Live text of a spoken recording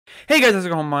Hey guys, how's it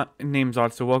going? My name's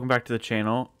Autso. Welcome back to the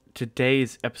channel. Today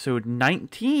is episode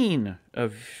 19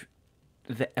 of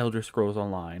The Elder Scrolls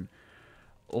Online.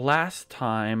 Last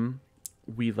time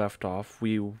we left off,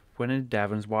 we went into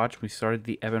Davon's Watch, we started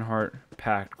the Ebonheart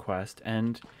Pact quest,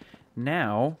 and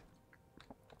now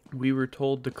we were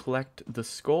told to collect the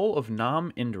Skull of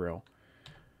Nam Indril.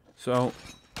 So,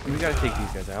 we gotta take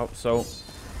these guys out, so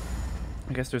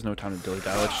I guess there's no time to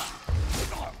dilly-dally.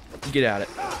 Let's get at it.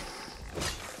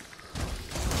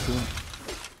 Boom.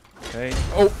 Okay.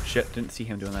 Oh, shit. Didn't see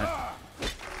him doing that.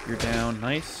 You're down.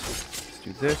 Nice. Let's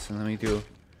do this, and then we do...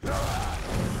 There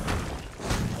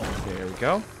we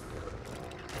go.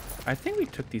 I think we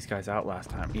took these guys out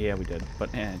last time. Yeah, we did.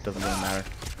 But, it doesn't really matter.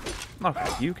 Okay,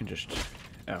 you can just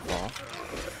F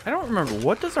off. I don't remember.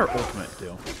 What does our ultimate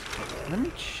do? Let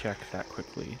me check that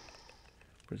quickly.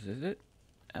 What is it?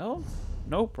 L?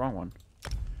 Nope, wrong one.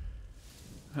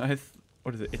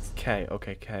 What is it? It's K.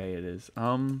 Okay, K it is.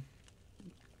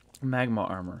 Magma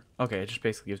armor. Okay, it just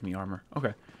basically gives me armor.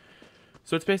 Okay.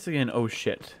 So it's basically an oh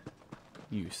shit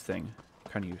use thing.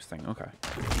 Kind of use thing. Okay.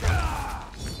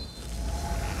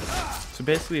 So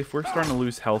basically, if we're starting to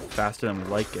lose health faster than we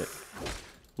like it,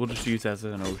 we'll just use it as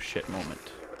an oh shit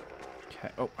moment. Okay.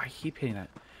 Oh, I keep hitting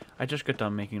that. I just got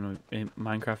done making a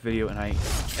Minecraft video, and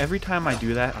every time I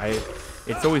do that,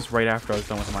 it's always right after I was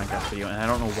done with the Minecraft video, and I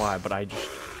don't know why, but I just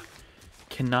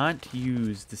cannot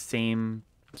use the same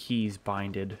keys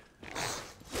binded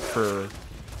for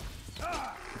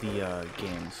the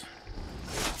games.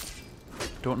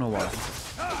 Don't know why.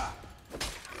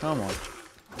 Come on.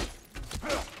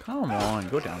 Come on,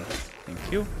 go down. Thank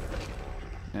you.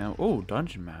 Now, oh,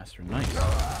 Dungeon Master, nice.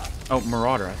 Oh,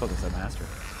 Marauder, I thought this said Master.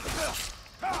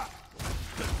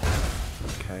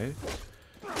 Okay.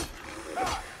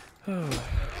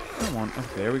 Come on.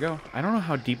 Okay, there we go. I don't know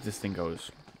how deep this thing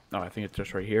goes. Oh, I think it's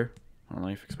just right here. Hold on, let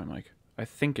me fix my mic. I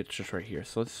think it's just right here.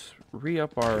 So let's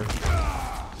re-up our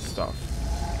stuff.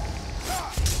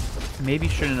 Maybe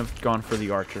shouldn't have gone for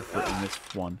the archer in this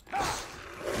one.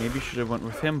 Maybe should have went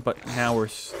with him, but now we're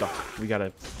stuck. We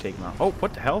gotta take him out. Oh,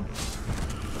 what the hell?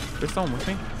 There's someone with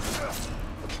me?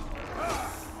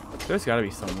 There's gotta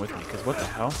be someone with me, because what the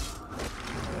hell?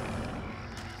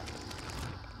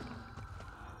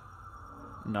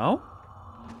 No?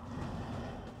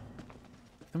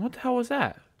 Then what the hell was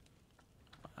that?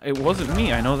 It wasn't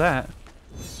me, I know that.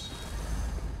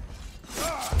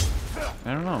 I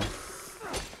don't know.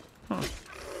 Huh.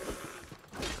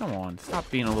 Come on, stop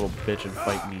being a little bitch and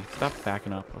fight me. Stop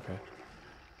backing up. Okay.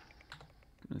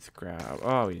 Let's grab...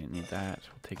 Oh, we didn't need that.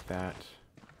 We'll take that.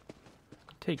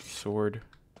 Take your sword.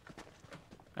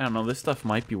 I don't know, this stuff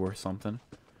might be worth something.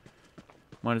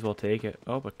 Might as well take it.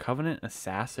 Oh, but Covenant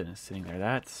Assassin is sitting there.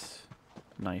 That's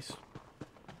nice.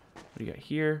 What do you got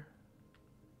here?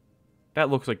 That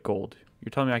looks like gold. You're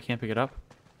telling me I can't pick it up?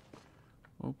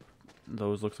 Oh,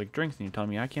 those looks like drinks, and you're telling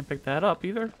me I can't pick that up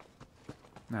either?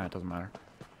 Nah, it doesn't matter.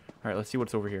 Alright, let's see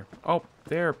what's over here. Oh,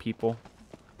 there are people.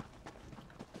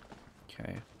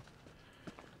 Okay.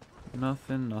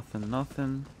 Nothing, nothing,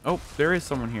 nothing. Oh, there is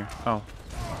someone here. Oh.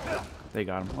 They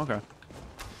got him. Okay.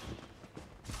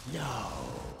 No,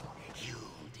 you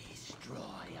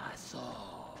destroy us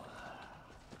all.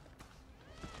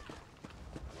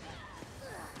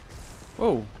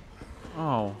 Whoa.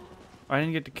 Oh. I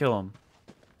didn't get to kill him.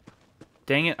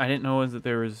 Dang it, I didn't know that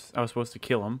I was supposed to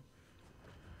kill him.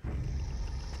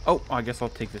 Oh, I guess I'll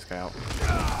take this guy out.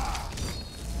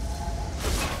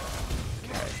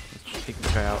 Okay, let's just take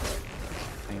this guy out.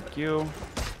 Thank you.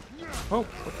 Oh,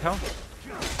 what the hell?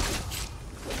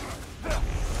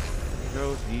 There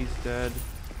we go, he's dead.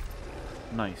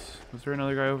 Nice. Was there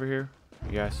another guy over here?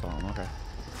 Yeah, I saw him, okay.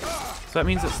 So that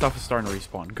means that stuff is starting to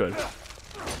respawn. Good.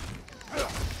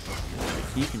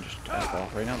 He can just F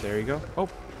off right now. There you go. Oh,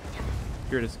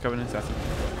 here it is. Covenant Assassin.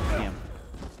 Damn.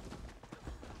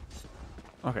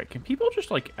 Okay, can people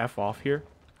just like F off here?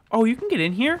 Oh, you can get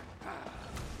in here?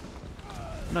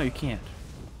 No, you can't.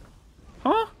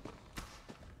 Huh?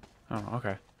 Oh,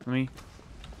 okay. Let me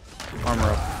armor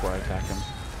up before I attack him.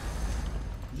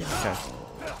 Okay.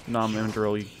 Nam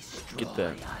Indril, you get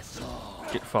that.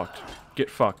 Get fucked. Get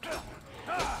fucked.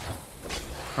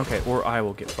 Okay, or I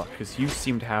will get fucked, because you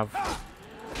seem to have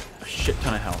a shit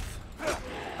ton of health.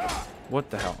 What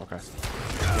the hell? Okay.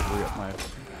 I'll re-up my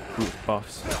boot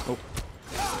buffs. Oh.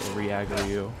 I'll re-aggro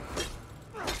you.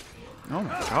 Oh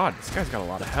my god, this guy's got a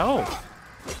lot of health.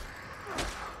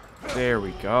 There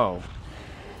we go.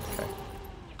 Okay.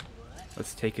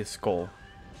 Let's take his skull.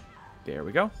 There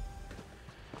we go.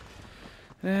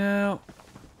 Now,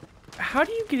 how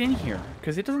do you get in here?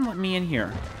 Because it doesn't let me in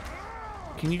here.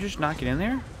 Can you just not get in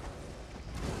there?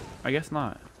 I guess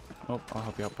not. Oh, I'll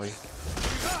help you out, buddy.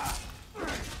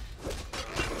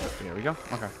 There we go.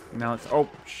 Okay. Now it's... Oh,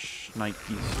 shnikes.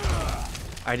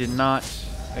 I did not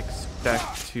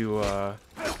expect to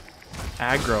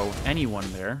aggro anyone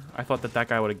there. I thought that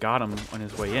guy would have got him on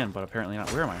his way in, but apparently not.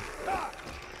 Where am I?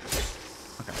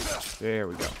 Okay. There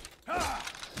we go.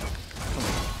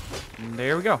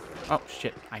 There we go. Oh,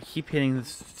 shit. I keep hitting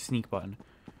this sneak button.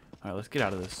 Alright, let's get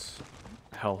out of this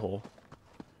hellhole.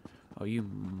 Oh, you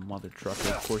mother trucker.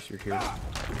 Of course you're here.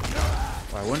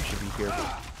 Why wouldn't you be here?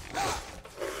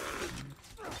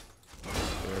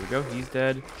 There we go. He's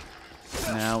dead.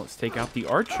 Now let's take out the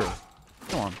archer.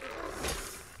 Come on.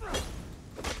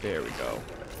 There we go.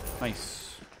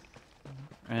 Nice.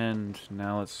 And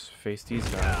now let's face these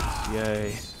guys.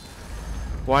 Yay.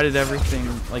 Why did everything...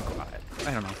 Like,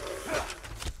 I don't know.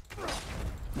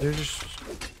 There's just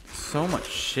so much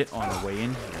shit on the way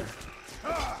in here.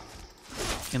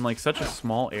 In, like, such a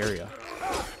small area.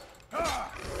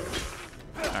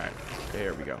 Alright.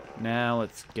 There we go. Now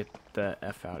let's get the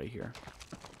F out of here.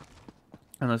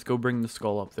 And let's go bring the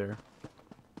skull up there.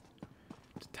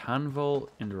 To Tanvol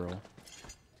Indral.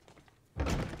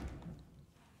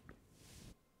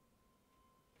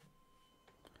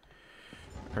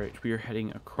 Alright, we are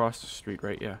heading across the street,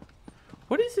 right? Yeah.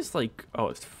 What is this, like... Oh,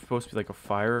 it's supposed to be like a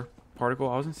fire particle?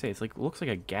 I was gonna say, it's like, looks like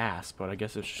a gas, but I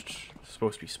guess it's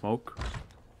supposed to be smoke.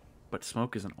 But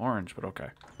smoke isn't orange, but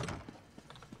okay.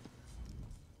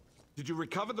 Did you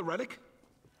recover the relic?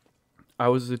 I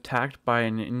was attacked by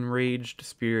an enraged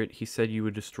spirit. He said you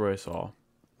would destroy us all.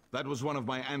 That was one of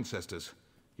my ancestors.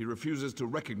 He refuses to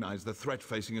recognize the threat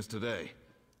facing us today.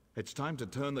 It's time to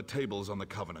turn the tables on the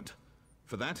Covenant.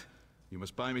 For that, you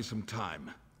must buy me some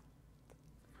time.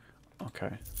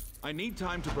 Okay. I need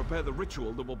time to prepare the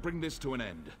ritual that will bring this to an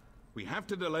end. We have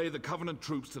to delay the Covenant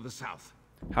troops to the south.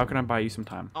 How can I buy you some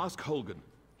time? Ask Holgan.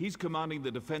 He's commanding the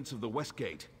defense of the West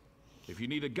Gate. If you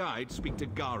need a guide, speak to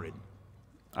Garin.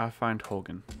 I find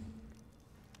Hogan.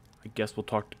 I guess we'll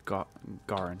talk to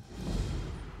Garin.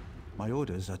 My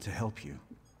orders are to help you.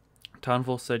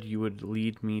 Tanvol said you would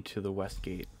lead me to the West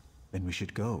Gate. Then we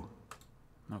should go.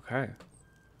 Okay.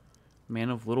 Man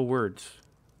of little words,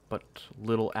 but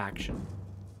little action.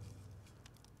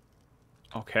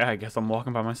 Okay, I guess I'm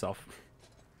walking by myself.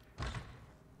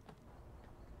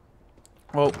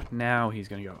 Oh, now he's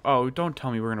gonna go. Oh, don't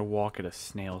tell me we're gonna walk at a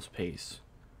snail's pace.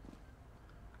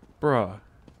 Bruh.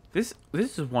 This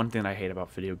is one thing I hate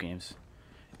about video games.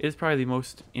 It is probably the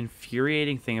most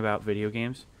infuriating thing about video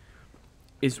games.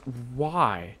 Is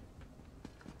why...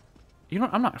 You know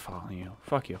what? I'm not following you.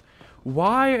 Fuck you.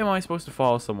 Why am I supposed to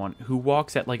follow someone who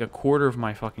walks at like a quarter of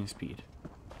my fucking speed?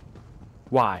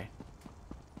 Why?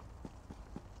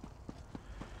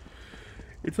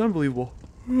 It's unbelievable.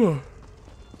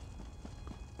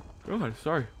 God,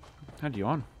 sorry. Had you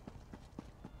on.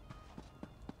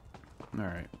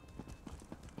 Alright.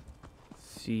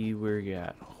 See where you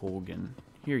at, Hogan.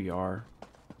 Here you are.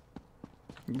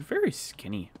 You're very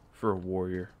skinny for a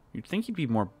warrior. You'd think you'd be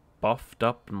more buffed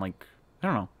up and like, I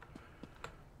don't know.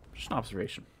 Just an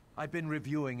observation. I've been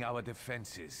reviewing our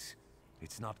defenses.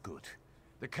 It's not good.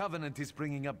 The Covenant is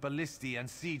bringing up ballistae and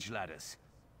siege ladders.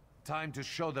 Time to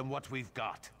show them what we've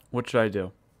got. What should I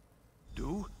do?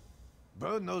 Do?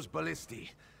 Burn those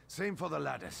ballistae. Same for the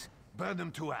ladders. Burn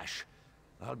them to ash.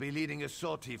 I'll be leading a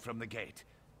sortie from the gate.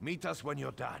 Meet us when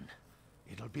you're done.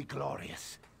 It'll be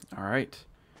glorious. Alright.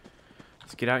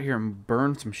 Let's get out here and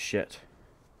burn some shit.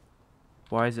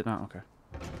 Why is it not? Okay.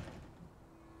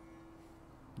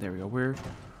 There we go. Where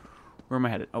am I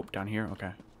headed? Oh, down here?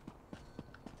 Okay.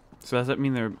 So does that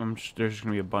mean there's just going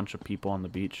to be a bunch of people on the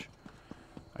beach?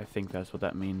 I think that's what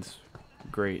that means.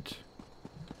 Great.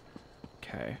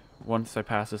 Okay. Once I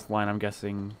pass this line, I'm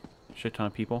guessing a shit ton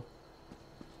of people.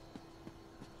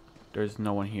 There's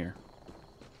no one here.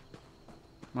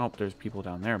 Oh, there's people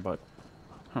down there, but...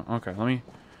 Huh, okay, let me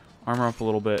armor up a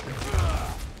little bit.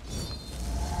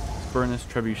 Burn this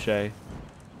trebuchet.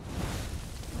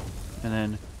 And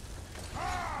then...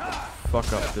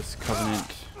 fuck up this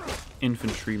Covenant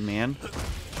infantry man.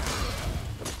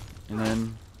 And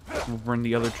then we'll burn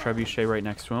the other trebuchet right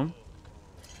next to him.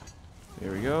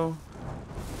 There we go.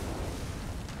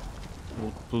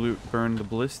 We'll burn the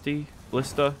ballista,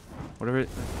 whatever.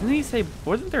 Didn't he say,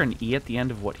 wasn't there an E at the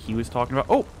end of what he was talking about?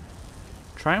 Oh!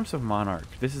 Triumphs of Monarch.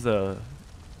 This is a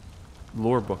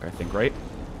lore book, I think, right?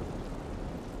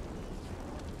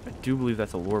 I do believe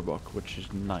that's a lore book, which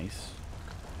is nice.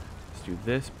 Let's do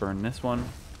this, burn this one.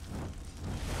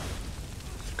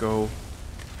 Let's go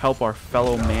help our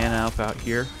fellow man out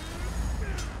here.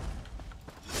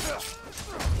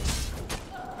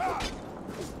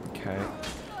 Okay.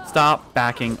 Stop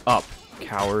backing up. Okay.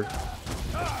 coward.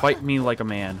 Fight me like a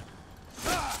man.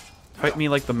 Fight me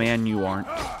like the man you aren't.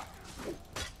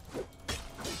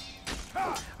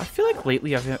 I feel like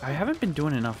lately I haven't been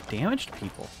doing enough damage to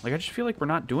people. Like, I just feel like we're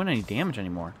not doing any damage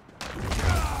anymore.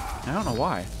 I don't know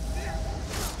why.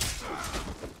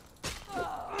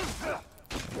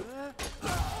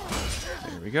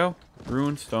 There we go.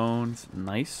 Ruined stones.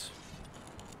 Nice.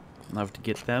 Love to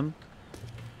get them.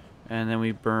 And then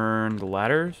we burn the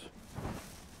ladders.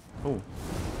 Oh.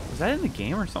 Was that in the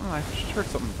game or something? I just heard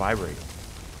something vibrate.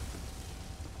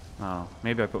 Oh,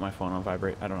 maybe I put my phone on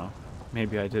vibrate. I don't know.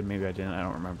 Maybe I did, maybe I didn't. I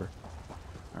don't remember.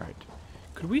 Alright.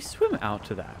 Could we swim out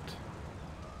to that?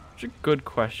 That's a good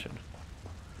question.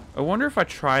 I wonder if I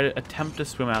try to attempt to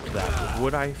swim out to that,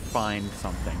 would I find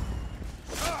something?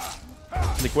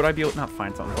 Like, would I be able to not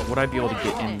find something, but would I be able to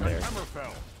get in there?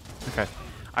 Okay.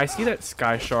 I see that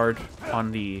sky shard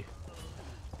on the,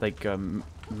 like,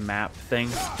 map thing,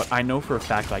 but I know for a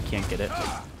fact I can't get it.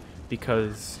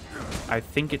 Because I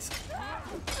think it's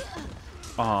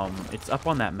up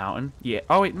on that mountain. Yeah.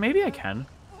 Oh, wait, maybe I can.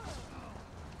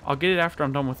 I'll get it after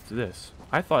I'm done with this.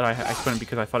 I thought I couldn't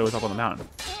because I thought it was up on the mountain.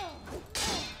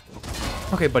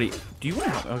 Okay, buddy. Do you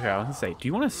want to... Okay, I was going to say, do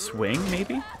you want to swing,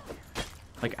 maybe?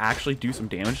 Like, actually do some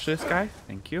damage to this guy?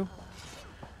 Thank you.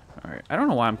 Alright. I don't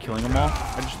know why I'm killing them all.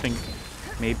 I just think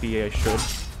maybe I should,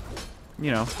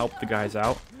 you know, help the guys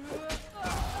out.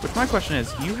 But my question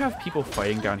is, you have people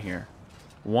fighting down here.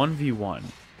 1v1.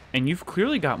 And you've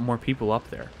clearly got more people up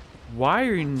there. Why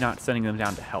are you not sending them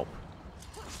down to help?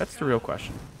 That's the real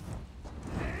question.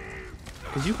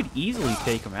 Because you could easily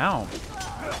take them out.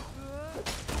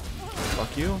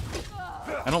 Fuck you.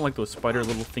 I don't like those spider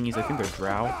little thingies. I think they're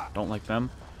drow. Don't like them.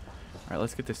 Alright,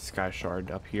 let's get this sky shard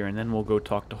up here, and then we'll go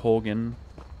talk to Holgan.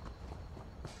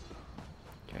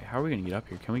 Okay, how are we going to get up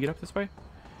here? Can we get up this way?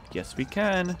 Yes, we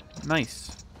can. Nice.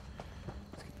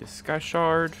 Let's get this sky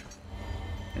shard.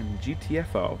 And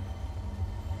GTFO.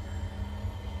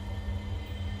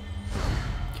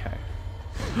 Okay.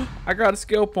 I got a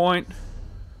skill point.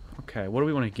 Okay, what do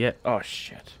we want to get? Oh,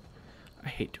 shit. I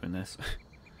hate doing this.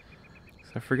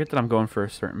 I forget that I'm going for a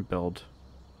certain build.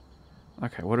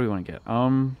 Okay, what do we want to get?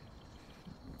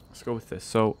 Let's go with this.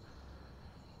 So,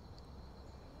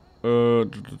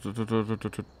 is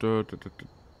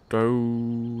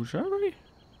that right?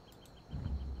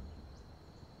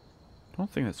 I don't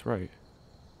think that's right.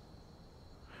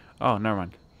 Oh, never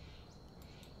mind.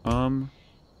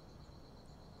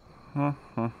 What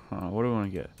do we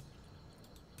want to get?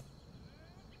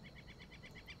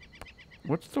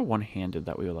 What's the one-handed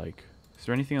that we like? Is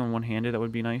there anything on one-handed that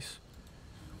would be nice?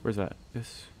 Where's that?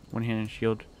 This one-handed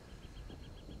shield.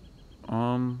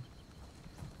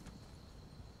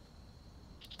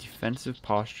 Defensive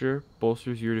posture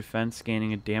bolsters your defense,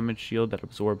 scanning a damage shield that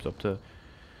absorbs up to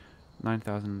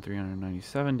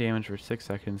 9,397 damage for 6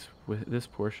 seconds. With this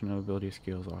portion of ability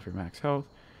scales off your max health.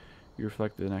 You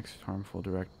reflect the next harmful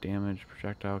direct damage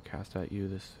projectile cast at you.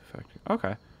 This effect.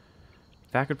 Okay.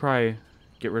 That could probably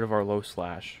get rid of our low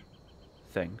slash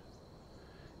thing.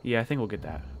 Yeah, I think we'll get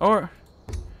that. Or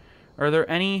are there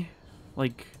any,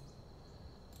 like,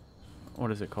 what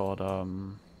is it called?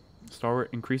 Stalwart,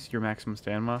 increase your maximum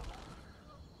stamina.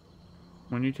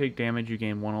 When you take damage, you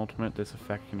gain 1 ultimate. This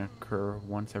effect can occur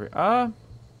once every... And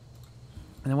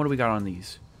then what do we got on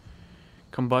these?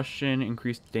 Combustion,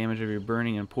 increased damage of your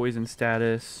burning and poison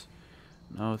status.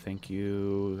 No, thank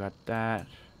you. Got that.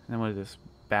 And then what is this?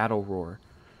 Battle Roar.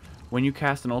 When you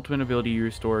cast an ultimate ability, you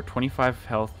restore 25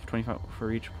 health, 25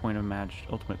 for each point of matched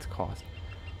ultimate's cost.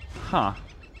 Huh.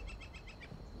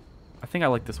 I think I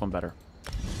like this one better.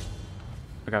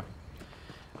 Okay.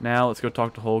 Now let's go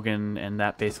talk to Holgan, and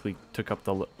that basically took up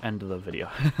the end of the video.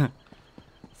 So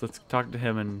let's talk to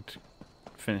him and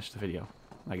finish the video,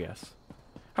 I guess.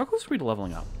 How close are we to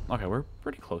leveling up? Okay, we're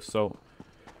pretty close, so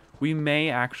we may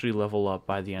actually level up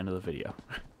by the end of the video.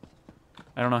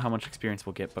 I don't know how much experience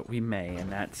we'll get, but we may,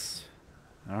 and that's...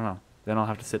 I don't know. Then I'll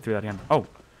have to sit through that again. Oh!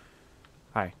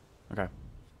 Hi. Okay.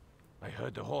 I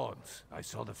heard the horns. I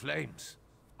saw the flames.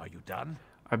 Are you done?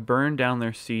 I burned down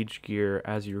their siege gear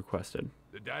as you requested.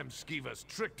 The damn skeevers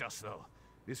tricked us, though.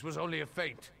 This was only a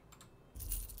feint.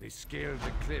 They scaled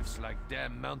the cliffs like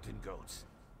damn mountain goats.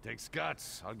 Takes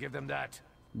guts, I'll give them that.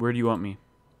 Where do you want me?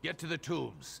 Get to the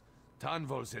tombs.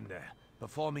 Tanvol's in there,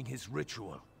 performing his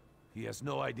ritual. He has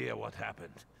no idea what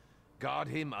happened. Guard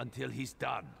him until he's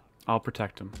done. I'll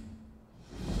protect him.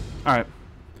 Alright.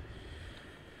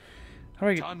 How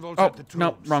do I get... Tanvol's Oh, at the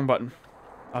no, tombs. wrong button.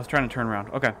 I was trying to turn around.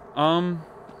 Okay.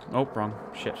 Oh, wrong.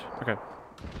 Shit. Okay.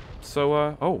 So,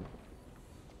 oh.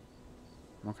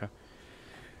 Okay.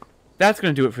 That's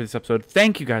going to do it for this episode.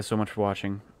 Thank you guys so much for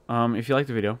watching. If you like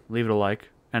the video, leave it a like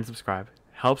and subscribe.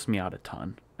 Helps me out a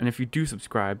ton. And if you do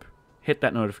subscribe, hit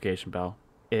that notification bell.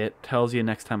 It tells you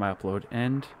next time I upload.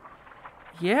 And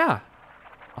yeah,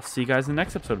 I'll see you guys in the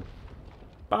next episode.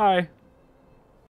 Bye.